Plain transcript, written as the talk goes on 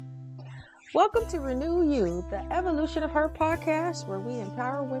Welcome to Renew You, the Evolution of Her podcast, where we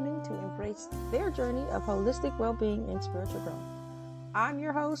empower women to embrace their journey of holistic well-being and spiritual growth. I'm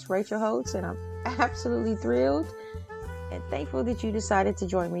your host, Rachel Holtz, and I'm absolutely thrilled and thankful that you decided to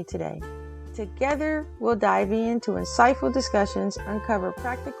join me today. Together, we'll dive into insightful discussions, uncover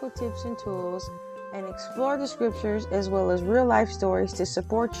practical tips and tools, and explore the scriptures as well as real-life stories to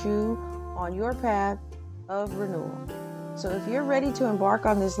support you on your path of renewal. So if you're ready to embark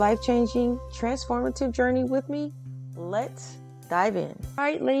on this life-changing, transformative journey with me, let's dive in. All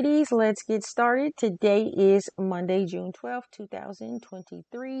right, ladies, let's get started. Today is Monday, June 12th,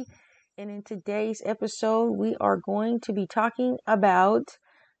 2023. And in today's episode, we are going to be talking about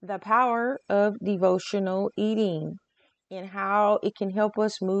the power of devotional eating and how it can help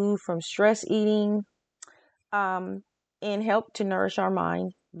us move from stress eating and help to nourish our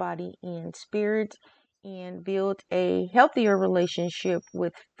mind, body, and spirit, and build a healthier relationship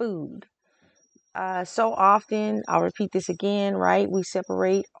with food. So often, I'll repeat this again, right? We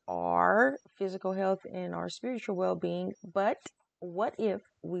separate our physical health and our spiritual well-being. But what if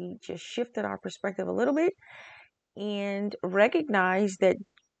we just shifted our perspective a little bit and recognize that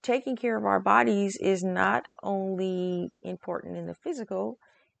taking care of our bodies is not only important in the physical,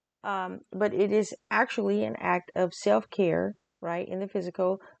 but it is actually an act of self-care, right, in the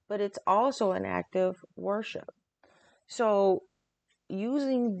physical, but it's also an act of worship. So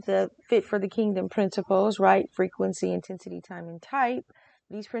using the Fit for the Kingdom principles, right, frequency, intensity, time, and type,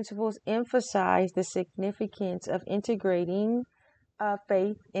 these principles emphasize the significance of integrating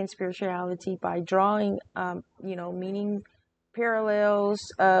faith and spirituality by drawing, meaning parallels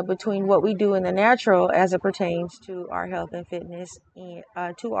between what we do in the natural as it pertains to our health and fitness and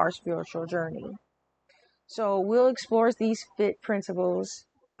to our spiritual journey. So we'll explore these FIT principles.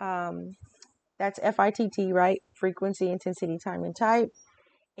 That's FITT, right? Frequency, intensity, time, and type,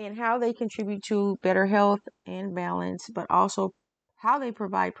 and how they contribute to better health and balance, but also how they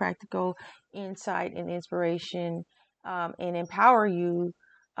provide practical insight and inspiration and empower you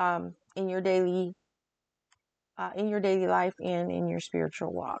in your daily life and in your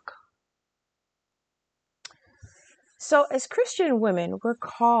spiritual walk. So as Christian women, we're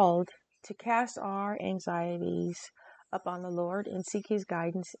called to cast our anxieties upon the Lord and seek his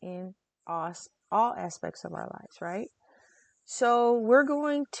guidance in us, all aspects of our lives, right? So we're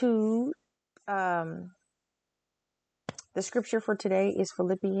going to, the scripture for today is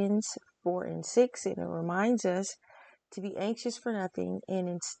Philippians 4:6, and it reminds us to be anxious for nothing and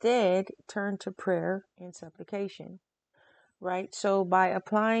instead turn to prayer and supplication, right? So by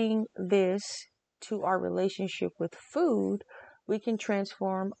applying this to our relationship with food, we can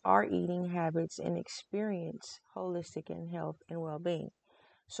transform our eating habits and experience holistic and health and well-being.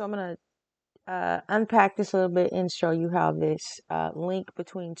 So I'm going to unpack this a little bit and show you how this link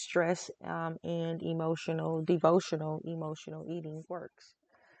between stress and devotional emotional eating works.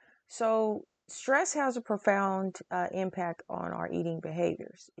 So stress has a profound impact on our eating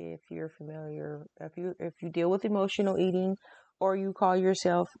behaviors. If you're familiar, if you deal with emotional eating, or you call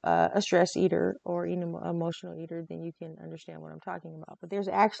yourself a stress eater or an emotional eater, then you can understand what I'm talking about. But there's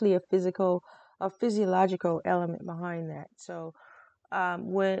actually a physiological element behind that. So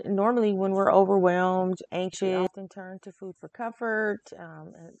when we're overwhelmed, anxious, we often turn to food for comfort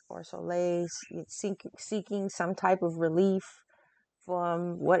or solace, seeking some type of relief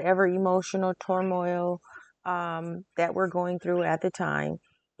from whatever emotional turmoil that we're going through at the time.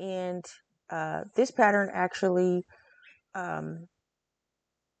 And this pattern actually of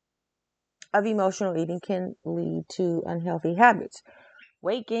emotional eating can lead to unhealthy habits,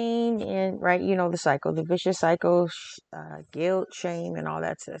 weight gain, and the vicious cycle, guilt, shame, and all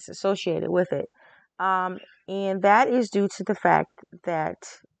that's associated with it. And that is due to the fact that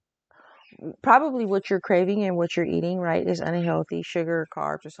probably what you're craving and what you're eating, right, is unhealthy, sugar,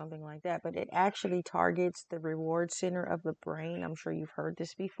 carbs, or something like that. But it actually targets the reward center of the brain. I'm sure you've heard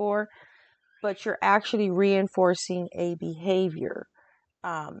this before. But you're actually reinforcing a behavior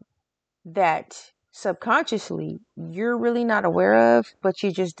that subconsciously you're really not aware of, but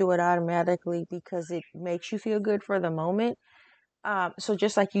you just do it automatically because it makes you feel good for the moment. So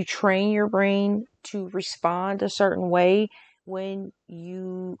just like you train your brain to respond a certain way when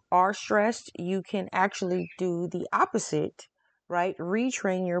you are stressed, you can actually do the opposite, right?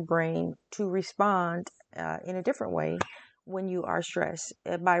 Retrain your brain to respond in a different way when you are stressed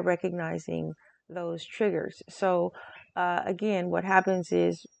by recognizing those triggers. So again, what happens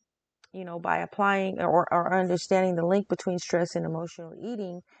is, by applying or understanding the link between stress and emotional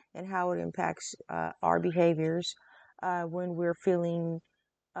eating and how it impacts our behaviors when we're feeling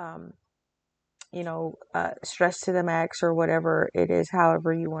stress to the max or whatever it is,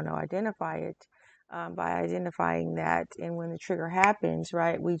 however you want to identify it. By identifying that, and when the trigger happens,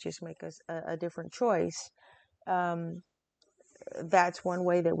 right, we just make a different choice. Um, that's one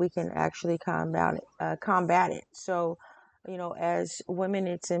way that we can actually combat it. So, as women,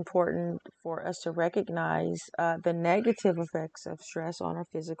 it's important for us to recognize the negative effects of stress on our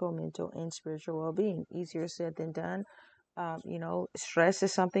physical, mental, and spiritual well-being. Easier said than done. Stress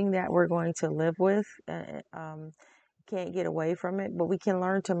is something that we're going to live with. Can't get away from it, but we can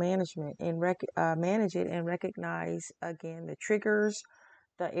learn to manage it and recognize again the triggers,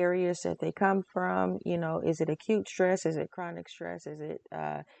 the areas that they come from. Is it acute stress? Is it chronic stress? Is it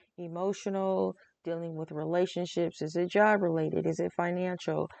emotional? Dealing with relationships? Is it job related? Is it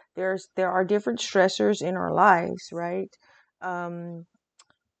financial? There are different stressors in our lives, right? Um,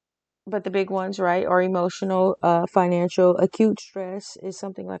 but the big ones, right, are emotional, financial. Acute stress is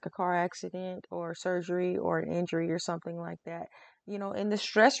something like a car accident or surgery or an injury or something like that. And the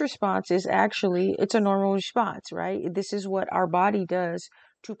stress response is actually, it's a normal response, right? This is what our body does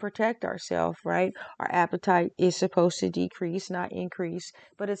to protect ourselves, right? Our appetite is supposed to decrease, not increase,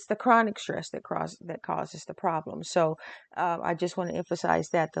 but it's the chronic stress that causes the problem. So I just want to emphasize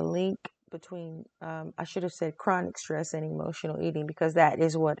that the link between, I should have said chronic stress and emotional eating, because that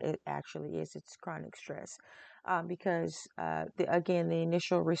is what it actually is. It's chronic stress. Because again, the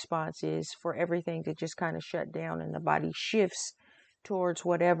initial response is for everything to just kind of shut down, and the body shifts towards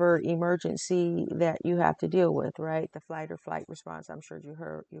whatever emergency that you have to deal with, right? The flight or flight response. I'm sure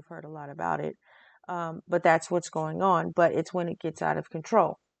you've heard a lot about it. But that's what's going on. But it's when it gets out of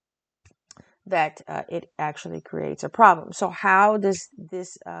control that it actually creates a problem. So how does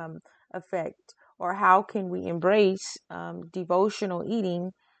this affect, or how can we embrace devotional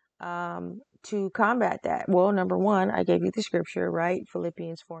eating to combat that? Well, number one, I gave you the scripture, right?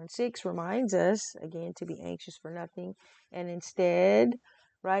 Philippians 4:6 reminds us again to be anxious for nothing, and instead,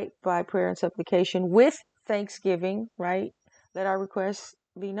 right, by prayer and supplication with thanksgiving, right, let our requests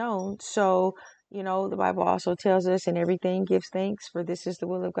be known. So the Bible also tells us, in everything gives thanks, for this is the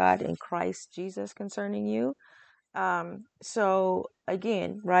will of God in Christ Jesus concerning you. So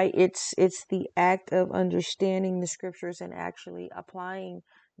again, right, it's the act of understanding the scriptures and actually applying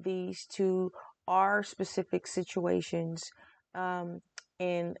these to our specific situations, um,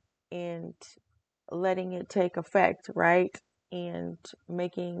 and and letting it take effect, right? And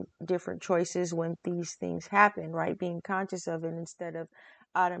making different choices when these things happen, right? Being conscious of it instead of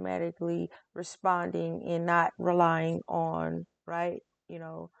automatically responding and not relying on, right? You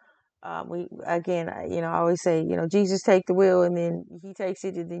know, we again, I always say, Jesus take the wheel, and then he takes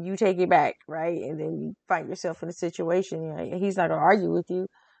it, and then you take it back, right? And then you find yourself in a situation. He's not gonna argue with you,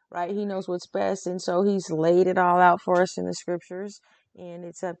 right? He knows what's best, and so he's laid it all out for us in the scriptures, and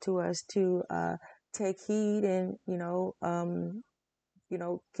it's up to us to take heed and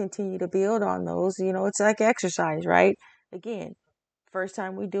continue to build on those. It's like exercise, right? Again, first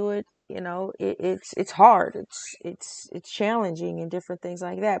time we do it, it's hard, it's challenging and different things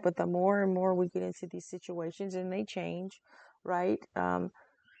like that. But the more and more we get into these situations and they change, right,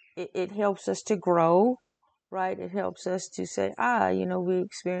 it helps us to grow, right? It helps us to say, we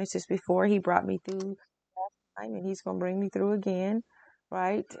experienced this before. He brought me through time, and he's going to bring me through again,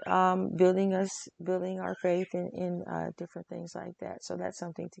 right? Building our faith in different things like that. So that's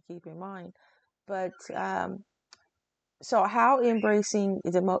something to keep in mind. But so how embracing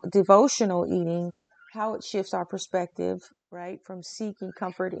devotional eating, how it shifts our perspective, right, from seeking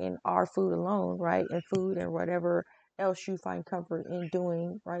comfort in our food alone, right, and food and whatever else you find comfort in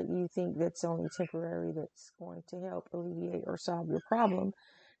doing, right, you think that's only temporary, that's going to help alleviate or solve your problem,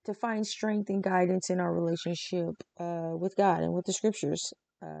 to find strength and guidance in our relationship with God and what the scriptures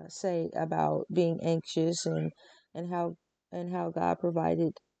say about being anxious, and how God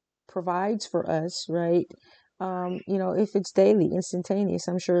provides for us, right? If it's daily, instantaneous,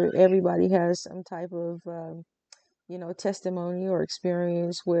 I'm sure everybody has some type of, testimony or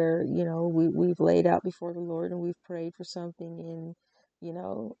experience where, we've laid out before the Lord and we've prayed for something, and, he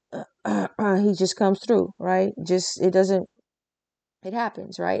just comes through, right? It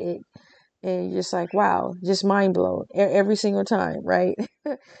happens, right? And you're just like, wow, just mind blown every single time, right?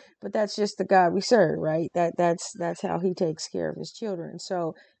 But that's just the God we serve, right? That's how he takes care of his children.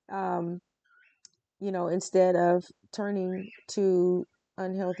 So, instead of turning to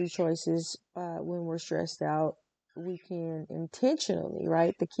unhealthy choices when we're stressed out, we can intentionally,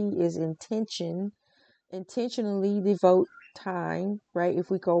 right? The key is intentionally devote time, right?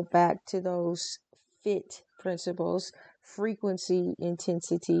 If we go back to those fit principles, frequency,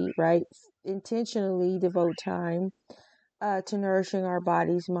 intensity, right? Intentionally devote time to nourishing our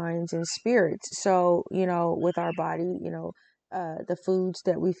bodies, minds, and spirits. So, with our body, the foods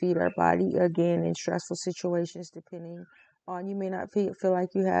that we feed our body, again, in stressful situations, depending on, you may not feel like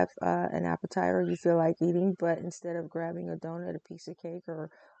you have an appetite or you feel like eating, but instead of grabbing a donut, a piece of cake, or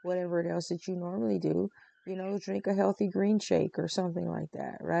whatever else that you normally do, drink a healthy green shake or something like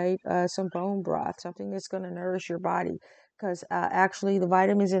that, right? Some bone broth, something that's going to nourish your body. Because actually, the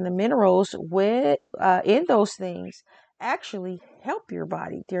vitamins and the minerals in those things actually help your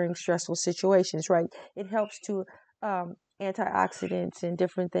body during stressful situations, right? It helps to antioxidants and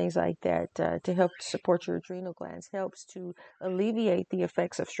different things like that to help support your adrenal glands, helps to alleviate the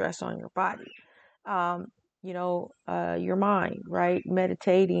effects of stress on your body. Um, your mind, right?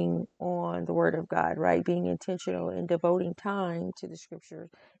 Meditating on the Word of God, right? Being intentional and devoting time to the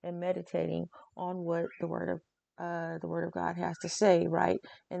Scriptures and meditating on what the Word of God has to say, right?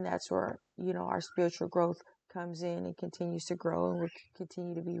 And that's where our spiritual growth comes in and continues to grow and will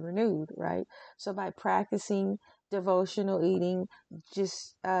continue to be renewed, right? So by practicing devotional eating,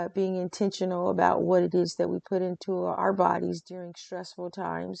 just being intentional about what it is that we put into our bodies during stressful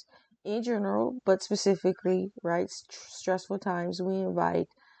times in general, but specifically, right, stressful times, we invite,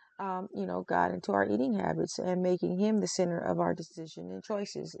 God into our eating habits and making Him the center of our decision and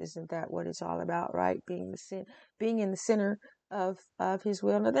choices. Isn't that what it's all about, right? Being in the center of His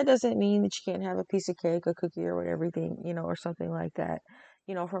will. Now, that doesn't mean that you can't have a piece of cake, a cookie, or everything, or something like that,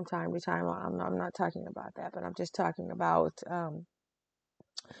 from time to time. I'm not talking about that, but I'm just talking about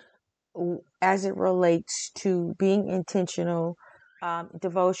as it relates to being intentional,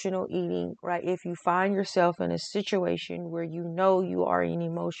 devotional eating, right? If you find yourself in a situation where you are an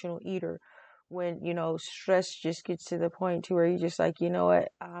emotional eater, when stress just gets to the point to where you're just like, what,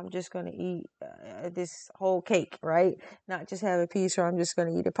 I'm just going to eat this whole cake, right? Not just have a piece, or I'm just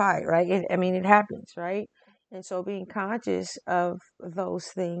going to eat a pie, right? It happens, right? And so being conscious of those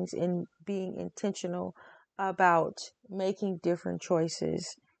things and being intentional about making different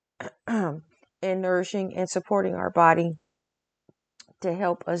choices and nourishing and supporting our body to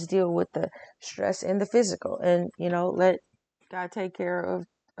help us deal with the stress and the physical, and let God take care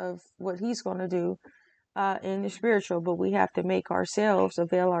of what He's going to do in the spiritual. But we have to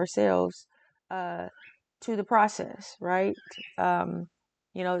avail ourselves to the process, right?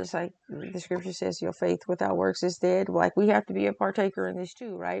 Just like the scripture says, your faith without works is dead. Like, we have to be a partaker in this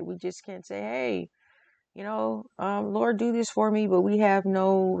too, right? We just can't say, hey, Lord, do this for me, but we have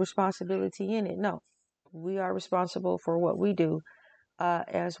no responsibility in it. No, we are responsible for what we do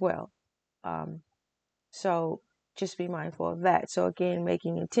as well. So just be mindful of that. So again,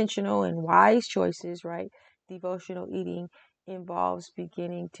 making intentional and wise choices, right? Devotional eating involves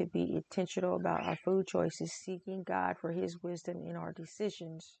beginning to be intentional about our food choices, seeking God for His wisdom in our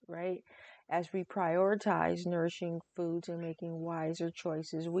decisions, right? As we prioritize nourishing foods and making wiser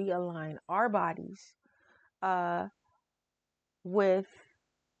choices, we align our bodies with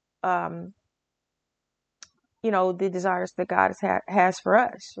the desires that God has for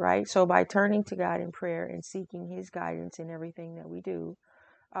us, right? So by turning to God in prayer and seeking His guidance in everything that we do,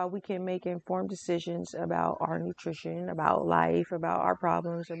 we can make informed decisions about our nutrition, about life, about our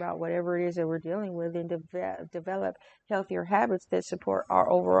problems, about whatever it is that we're dealing with, and develop healthier habits that support our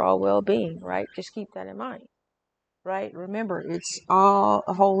overall well-being, right? Just keep that in mind, right? Remember, it's all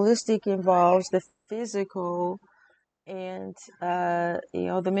holistic, involves the physical and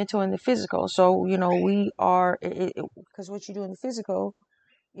the mental and the physical. So we are, because what you do in the physical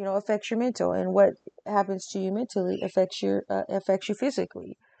affects your mental, and what happens to you mentally affects you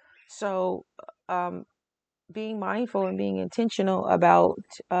physically. So being mindful and being intentional about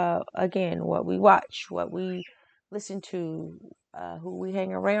again, what we watch, what we listen to, who we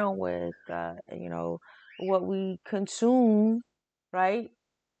hang around with, what we consume, right?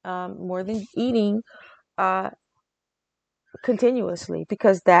 More than eating, uh, continuously,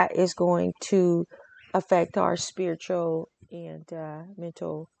 because that is going to affect our spiritual and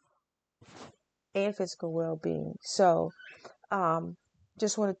mental and physical well-being. So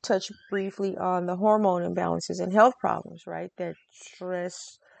just want to touch briefly on the hormone imbalances and health problems, right, that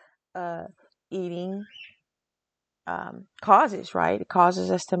stress uh, eating causes, right? It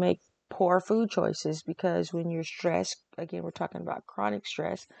causes us to make poor food choices, because when you're stressed, again, we're talking about chronic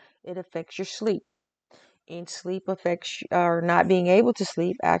stress, it affects your sleep. And sleep affects, or not being able to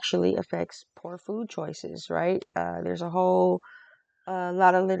sleep actually affects poor food choices, right? There's a whole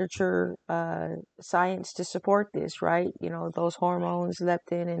lot of literature, science to support this, right? Those hormones,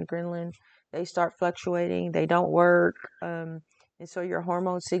 leptin and ghrelin, they start fluctuating, they don't work. And so your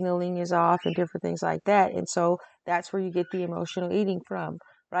hormone signaling is off and different things like that. And so that's where you get the emotional eating from.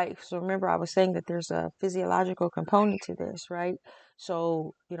 right? So remember, I was saying that there's a physiological component to this, right?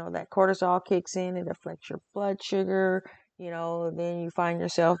 So, that cortisol kicks in, it affects your blood sugar, then you find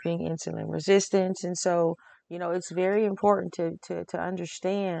yourself being insulin resistant. And so, it's very important to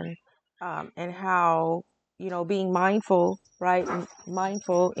understand, and how, being mindful, right? And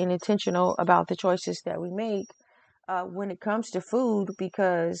mindful and intentional about the choices that we make when it comes to food,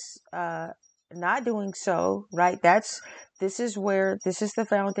 because not doing so, right? This is the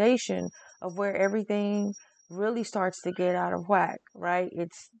foundation of where everything really starts to get out of whack, right?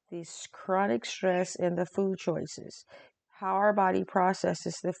 It's this chronic stress in the food choices, how our body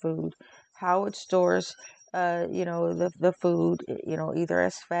processes the food, how it stores, the food, either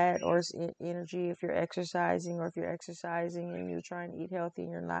as fat or as energy if you're exercising, or if you're exercising and you're trying to eat healthy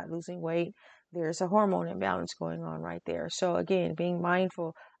and you're not losing weight, there's a hormone imbalance going on right there. So again, being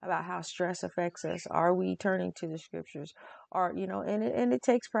mindful about how stress affects us. Are we turning to the scriptures? Or, and it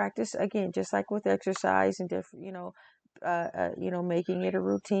takes practice, again, just like with exercise and different, making it a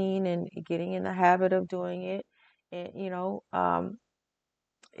routine and getting in the habit of doing it. And,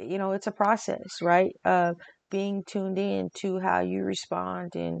 it's a process, right? Being tuned in to how you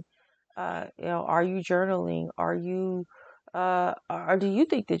respond, and are you journaling? Or do you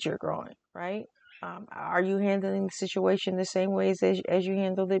think that you're growing, right? Are you handling the situation the same ways as you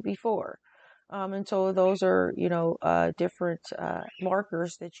handled it before? And so those are, different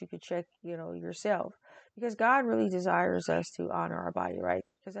markers that you could check, yourself, because God really desires us to honor our body, right?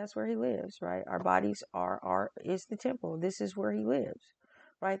 Because that's where He lives, right? Our bodies is the temple. This is where He lives,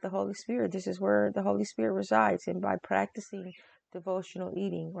 right? The Holy Spirit. This is where the Holy Spirit resides, and by practicing devotional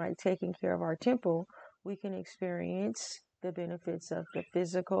eating, right, taking care of our temple, we can experience the benefits of the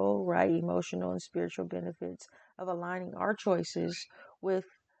physical, right, emotional and spiritual benefits of aligning our choices with,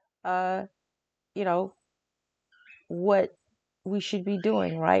 uh, you know, what we should be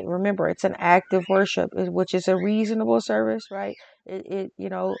doing, right? Remember, it's an act of worship, which is a reasonable service, right? It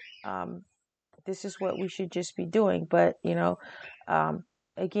this is what we should just be doing. But,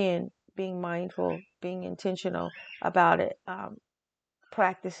 again, being mindful, being intentional about it,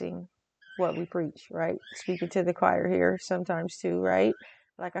 practicing what we preach, right? Speaking to the choir here sometimes too, right?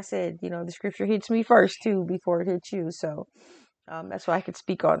 Like I said, the scripture hits me first too before it hits you. So that's why I could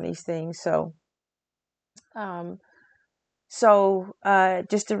speak on these things. Um,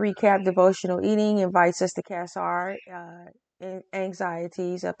 just to recap, devotional eating invites us to cast our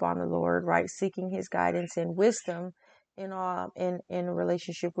anxieties upon the Lord, right? Seeking His guidance and wisdom in a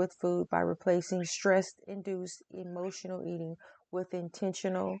relationship with food by replacing stress-induced emotional eating with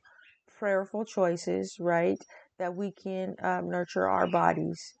intentional, prayerful choices, right? That we can nurture our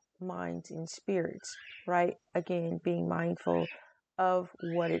bodies, minds, and spirits, right? Again, being mindful of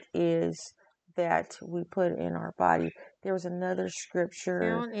what it is that we put in our body. There was another scripture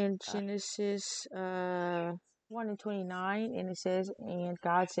down in Genesis 1 and 29, and it says, "And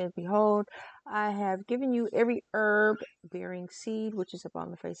God said, Behold, I have given you every herb bearing seed which is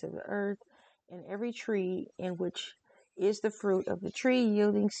upon the face of the earth, and every tree in which is the fruit of the tree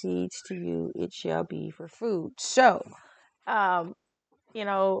yielding seeds to you, it shall be for food." So, um, you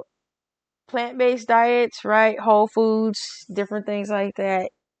know, plant-based diets, right? Whole foods, different things like that.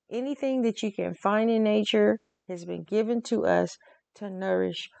 Anything that you can find in nature has been given to us to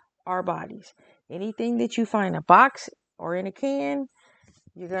nourish our bodies. Anything that you find in a box or in a can,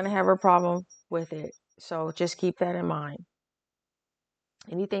 you're going to have a problem with it. So just keep that in mind.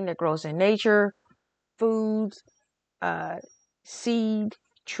 Anything that grows in nature, foods, uh, seed,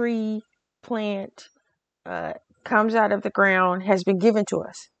 tree, plant, uh, comes out of the ground has been given to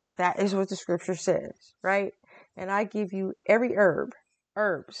us. That is what the scripture says, right? And I give you every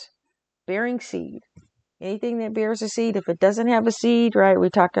herbs, bearing seed. Anything that bears a seed, if it doesn't have a seed, right? We're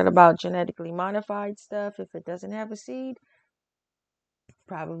talking about genetically modified stuff. If it doesn't have a seed,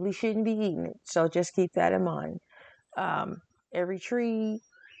 probably shouldn't be eating it. So just keep that in mind. Every tree,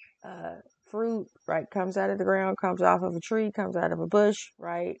 uh, fruit, right, comes out of the ground, comes off of a tree, comes out of a bush,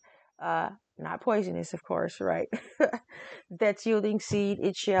 right? Uh, Not poisonous, of course, right? That's yielding seed,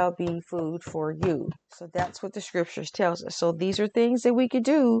 it shall be food for you. So that's what the scriptures tells us. So these are things that we could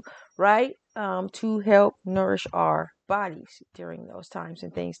do, right, to help nourish our bodies during those times,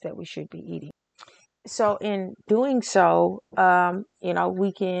 and things that we should be eating. So in doing so,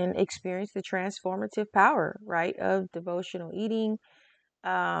 we can experience the transformative power, right, of devotional eating,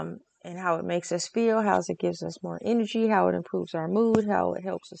 and how it makes us feel, how it gives us more energy, how it improves our mood, how it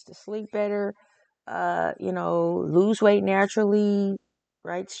helps us to sleep better, lose weight naturally,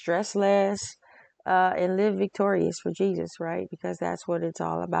 right? Stress less, and live victorious for Jesus, right? Because that's what it's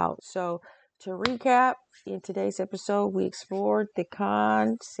all about. So To recap, in today's episode, we explored the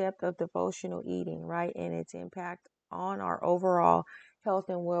concept of devotional eating, right, and its impact on our overall health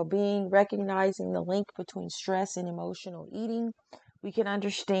and well-being. Recognizing the link between stress and emotional eating, we can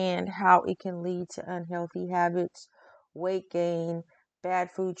understand how it can lead to unhealthy habits, weight gain,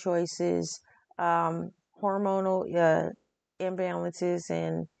 bad food choices, hormonal imbalances,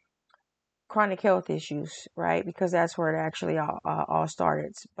 and chronic health issues, right? Because that's where it actually all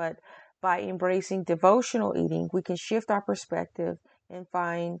started. But by embracing devotional eating, we can shift our perspective and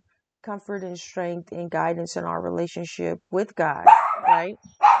find comfort and strength and guidance in our relationship with God, right?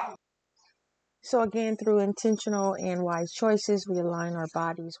 So, again, through intentional and wise choices, we align our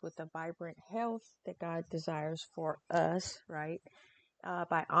bodies with the vibrant health that God desires for us, right?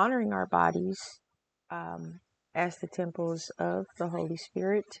 By honoring our bodies um, as the temples of the Holy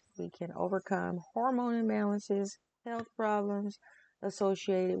Spirit, we can overcome hormone imbalances, health problems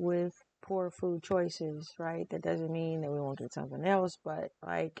associated with poor food choices, right? That doesn't mean that we won't get something else, but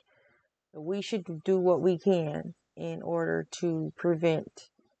like we should do what we can in order to prevent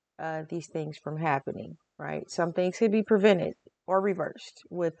these things from happening, right? Some things can be prevented or reversed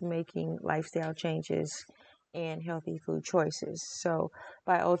with making lifestyle changes and healthy food choices. So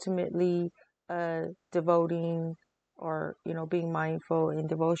by ultimately devoting or, being mindful and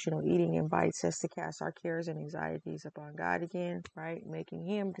devotional eating invites us to cast our cares and anxieties upon God again, right? Making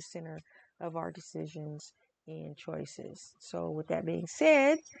Him the center of our decisions and choices. So with that being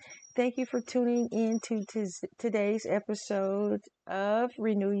said, thank you for tuning in to today's episode of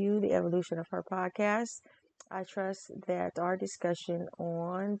Renew You, the Evolution of Her podcast. I trust that our discussion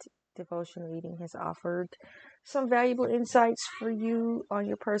on devotional eating has offered some valuable insights for you on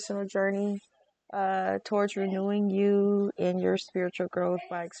your personal journey towards renewing you in your spiritual growth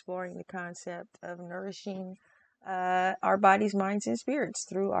by exploring the concept of nourishing our bodies, minds, and spirits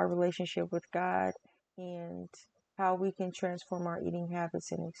through our relationship with God, and how we can transform our eating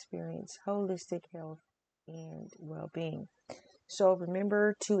habits and experience holistic health and well-being. So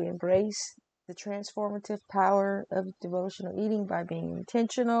remember to embrace the transformative power of devotional eating by being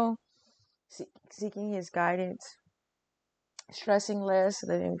intentional, seeking His guidance, stressing less,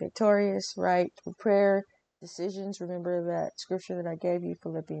 living victorious, right? Through prayer, decisions. Remember that scripture that I gave you,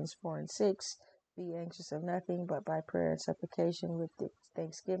 Philippians 4:6. Be anxious of nothing, but by prayer and supplication with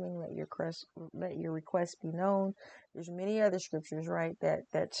thanksgiving, let your requests be known. There's many other scriptures, right,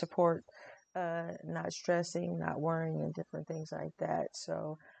 that support not stressing, not worrying, and different things like that.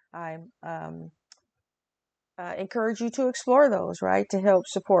 So I encourage you to explore those, right, to help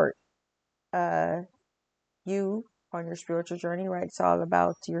support uh, you on your spiritual journey, right? It's all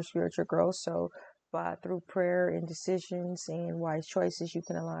about your spiritual growth. So through prayer and decisions and wise choices, you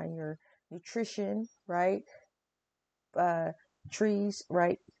can align your nutrition, right? Uh, trees,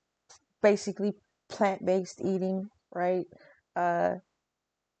 right? Basically plant-based eating, right? Uh,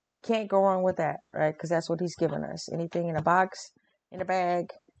 can't go wrong with that, right? Because that's what He's given us. Anything in a box, in a bag,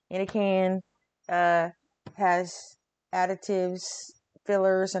 in a can, has additives,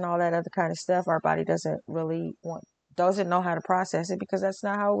 fillers, and all that other kind of stuff. Our body doesn't know how to process it because that's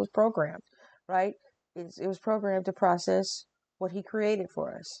not how it was programmed, right? It was programmed to process what He created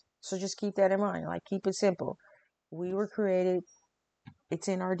for us. So just keep that in mind. Like, keep it simple. We were created, it's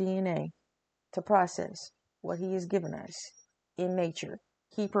in our DNA to process what He has given us in nature.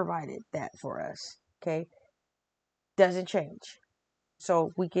 He provided that for us. Okay. Doesn't change.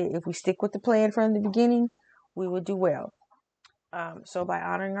 So if we stick with the plan from the beginning, we will do well. So by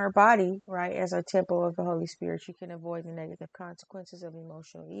honoring our body, right, as a temple of the Holy Spirit, you can avoid the negative consequences of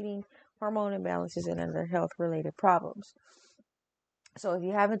emotional eating, hormone imbalances, and other health-related problems. So if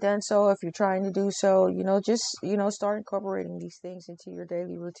you haven't done so, if you're trying to do so, just, start incorporating these things into your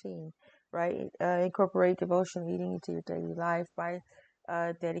daily routine, right? Incorporate devotional eating into your daily life by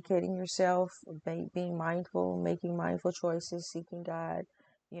dedicating yourself, being mindful, making mindful choices, seeking God,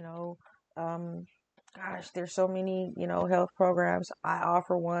 you know, um, gosh, there's so many, health programs. I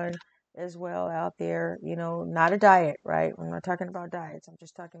offer one as well out there, not a diet, right? I'm not talking about diets. I'm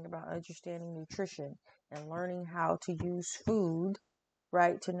just talking about understanding nutrition and learning how to use food,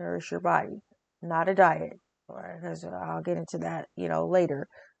 right, to nourish your body, not a diet. Right? Because I'll get into that, later,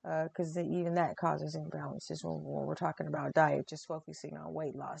 because even that causes imbalances when we're talking about diet, just focusing on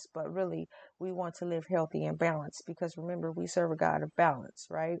weight loss. But really, we want to live healthy and balanced because remember, we serve a God of balance,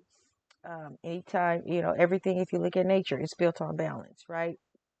 right? Anytime, everything, if you look at nature, it's built on balance, right?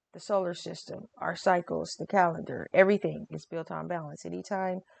 The solar system, our cycles, the calendar, everything is built on balance.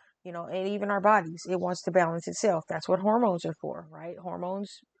 Anytime, and even our bodies, it wants to balance itself. That's what hormones are for, right?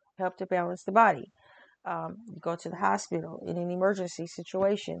 Hormones help to balance the body. You go to the hospital in an emergency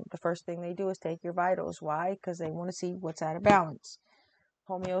situation. The first thing they do is take your vitals. Why? Because they want to see what's out of balance.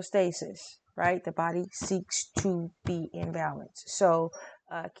 Homeostasis, right? The body seeks to be in balance. So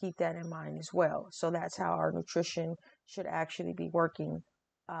keep that in mind as well. So that's how our nutrition should actually be working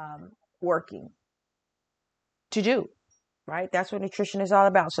to do. Right? That's what nutrition is all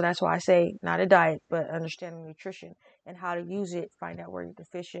about. So that's why I say not a diet, but understanding nutrition and how to use it, find out where you're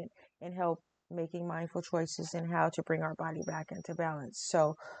deficient, and help making mindful choices and how to bring our body back into balance.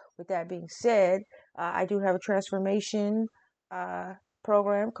 So with that being said, I do have a transformation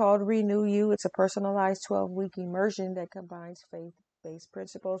program called Renew You. It's a personalized 12-week immersion that combines faith-based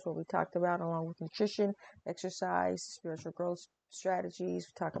principles, what we talked about, along with nutrition, exercise, spiritual growth strategies.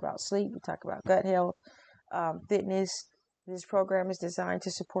 We talk about sleep. We talk about gut health, fitness. This program is designed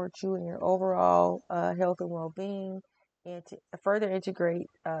to support you in your overall health and well-being, and to further integrate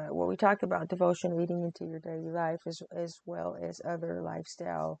what we talked about, devotional eating, into your daily life, as well as other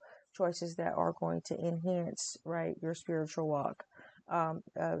lifestyle choices that are going to enhance, right, your spiritual walk,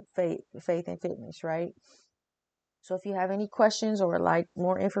 faith and fitness, right? So if you have any questions or like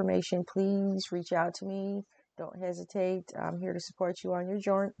more information, please reach out to me. Don't hesitate. I'm here to support you on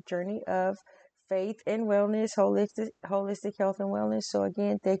your journey of faith and wellness, holistic health and wellness. So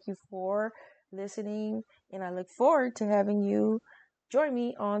again, thank you for listening, and I look forward to having you join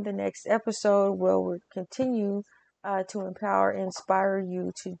me on the next episode where we'll continue to empower and inspire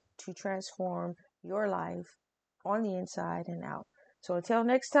you to transform your life on the inside and out. So until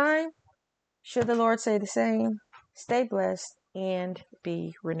next time, should the Lord say the same, stay blessed and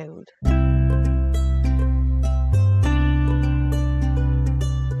be renewed.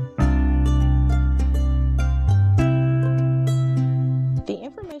 The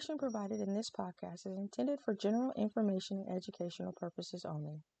information provided in this podcast is intended for general information and educational purposes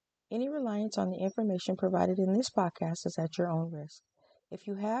only. Any reliance on the information provided in this podcast is at your own risk. If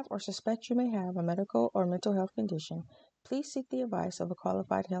you have or suspect you may have a medical or mental health condition, please seek the advice of a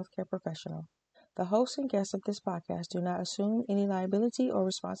qualified healthcare professional. The hosts and guests of this podcast do not assume any liability or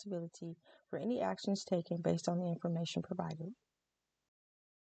responsibility for any actions taken based on the information provided.